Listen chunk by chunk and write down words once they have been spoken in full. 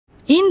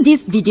In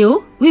this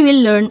video, we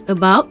will learn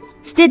about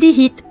steady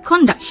heat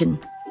conduction.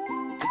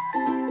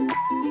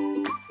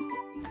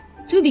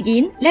 To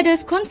begin, let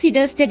us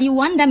consider steady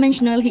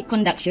one-dimensional heat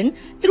conduction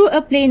through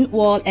a plane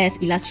wall as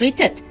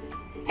illustrated.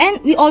 And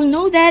we all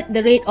know that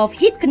the rate of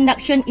heat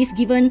conduction is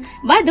given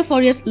by the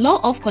Fourier's law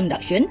of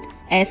conduction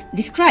as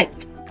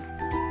described.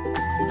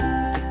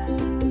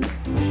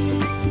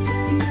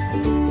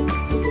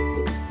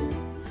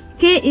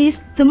 K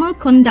is thermal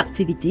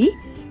conductivity,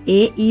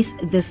 A is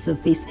the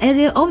surface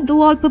area of the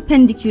wall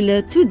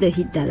perpendicular to the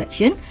heat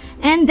direction,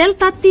 and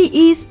delta T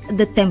is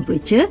the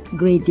temperature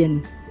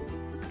gradient.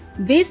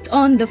 Based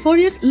on the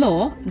Fourier's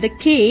law, the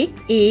K,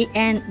 A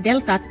and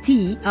delta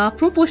T are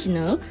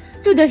proportional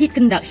to the heat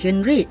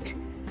conduction rate.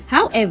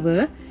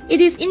 However,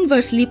 it is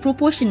inversely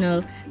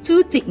proportional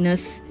to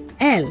thickness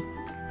L.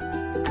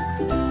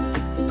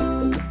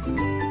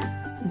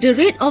 The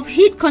rate of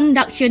heat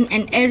conduction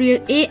and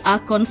area A are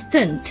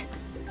constant.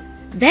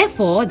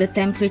 Therefore, the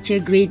temperature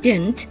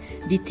gradient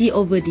dt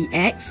over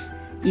dx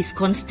is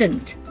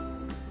constant.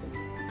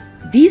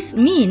 This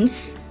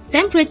means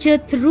temperature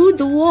through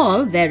the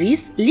wall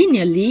varies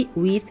linearly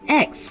with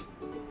x.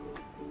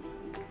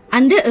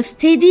 Under a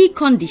steady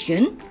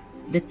condition,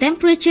 the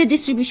temperature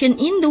distribution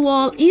in the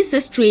wall is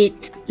a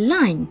straight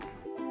line.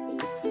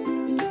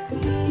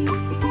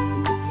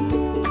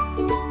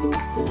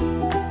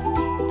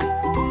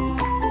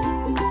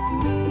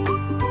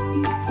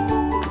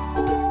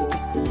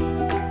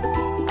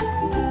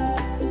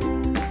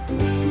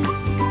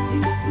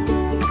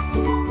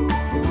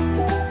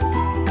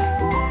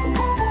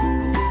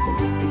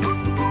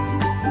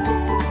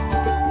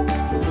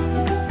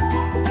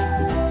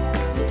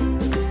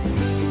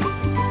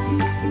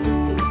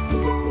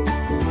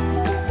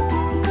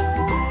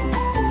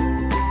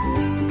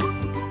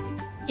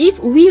 If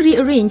we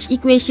rearrange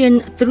equation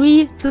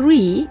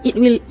 3.3, it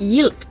will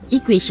yield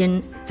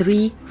equation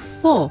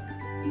 3.4.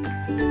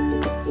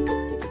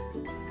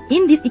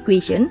 In this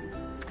equation,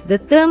 the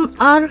term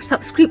R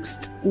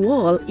subscript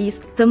wall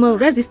is thermal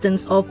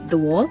resistance of the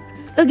wall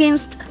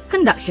against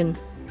conduction.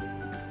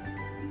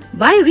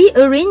 By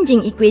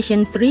rearranging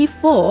equation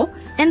 3.4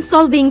 and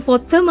solving for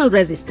thermal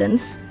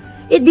resistance,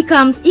 it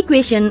becomes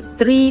equation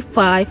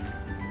 3.5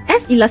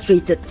 as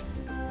illustrated.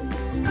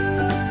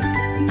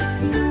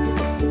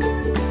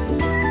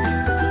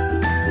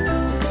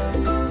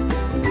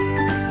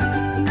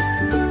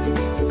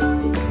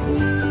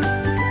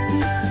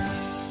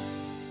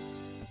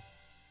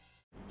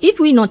 If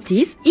we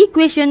notice,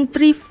 equation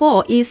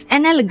 3.4 is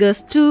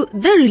analogous to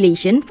the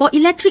relation for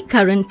electric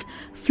current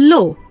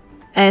flow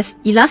as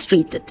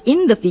illustrated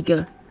in the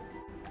figure.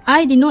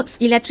 I denotes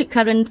electric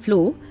current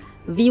flow.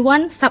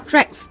 V1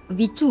 subtracts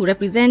V2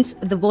 represents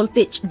the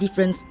voltage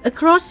difference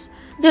across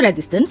the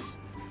resistance.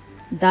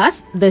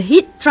 Thus, the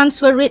heat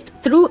transfer rate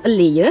through a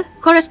layer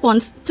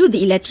corresponds to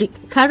the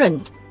electric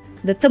current.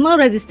 The thermal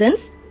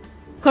resistance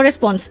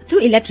corresponds to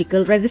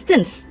electrical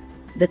resistance.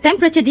 The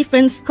temperature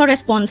difference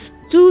corresponds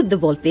to the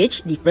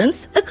voltage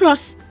difference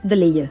across the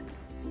layer.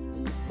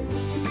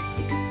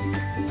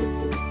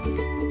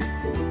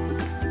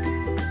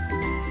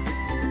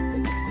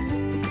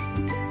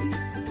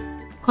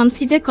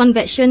 Consider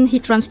convection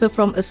heat transfer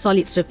from a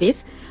solid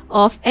surface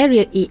of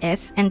area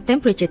AS and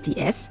temperature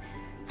TS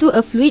to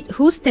a fluid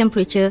whose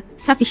temperature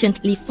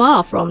sufficiently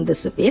far from the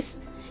surface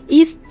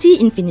is T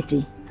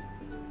infinity,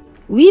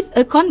 with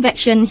a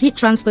convection heat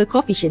transfer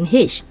coefficient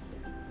H.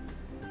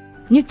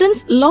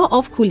 Newton's law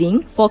of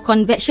cooling for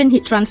convection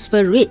heat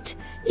transfer rate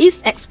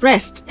is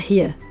expressed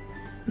here.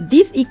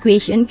 This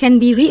equation can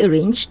be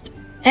rearranged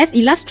as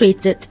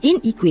illustrated in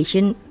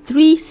equation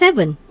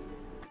 3.7.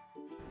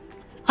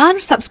 R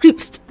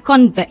subscript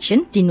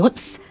convection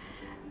denotes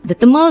the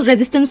thermal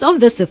resistance of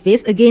the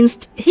surface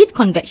against heat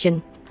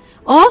convection,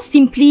 or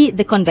simply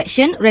the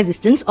convection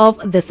resistance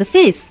of the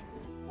surface.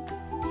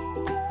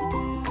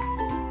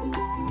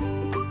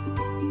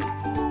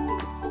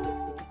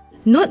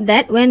 Note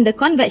that when the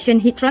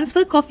convection heat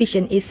transfer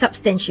coefficient is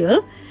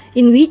substantial,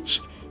 in which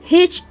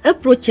H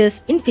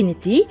approaches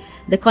infinity,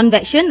 the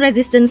convection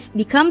resistance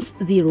becomes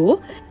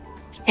 0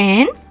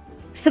 and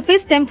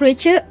surface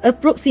temperature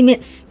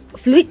approximates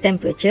fluid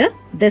temperature,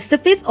 the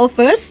surface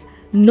offers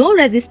no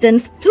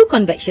resistance to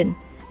convection,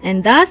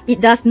 and thus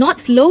it does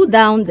not slow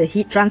down the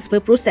heat transfer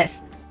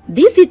process.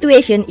 This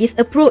situation is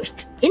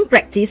approached in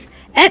practice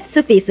at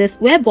surfaces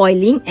where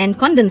boiling and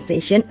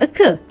condensation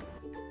occur.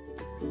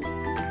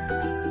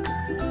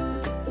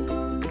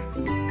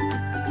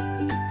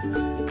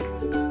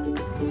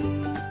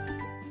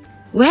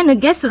 When a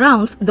gas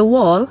surrounds the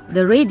wall,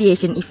 the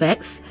radiation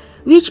effects,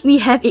 which we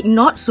have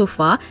ignored so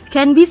far,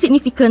 can be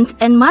significant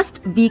and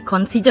must be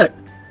considered.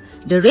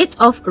 The rate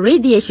of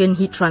radiation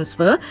heat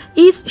transfer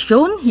is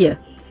shown here.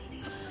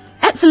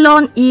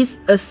 Epsilon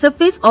is a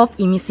surface of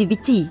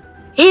emissivity.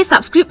 A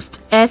subscript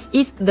S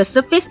is the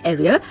surface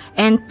area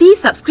and T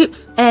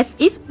subscript S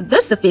is the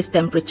surface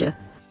temperature.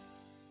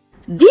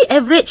 The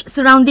average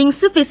surrounding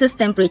surface's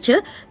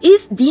temperature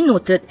is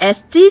denoted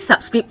as T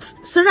subscript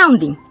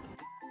surrounding.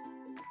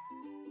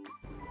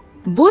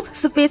 both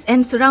surface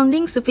and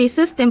surrounding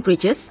surfaces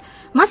temperatures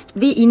must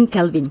be in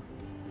Kelvin.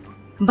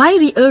 By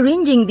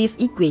rearranging this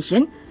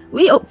equation,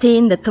 we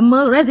obtain the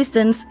thermal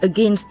resistance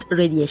against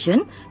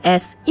radiation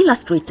as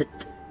illustrated.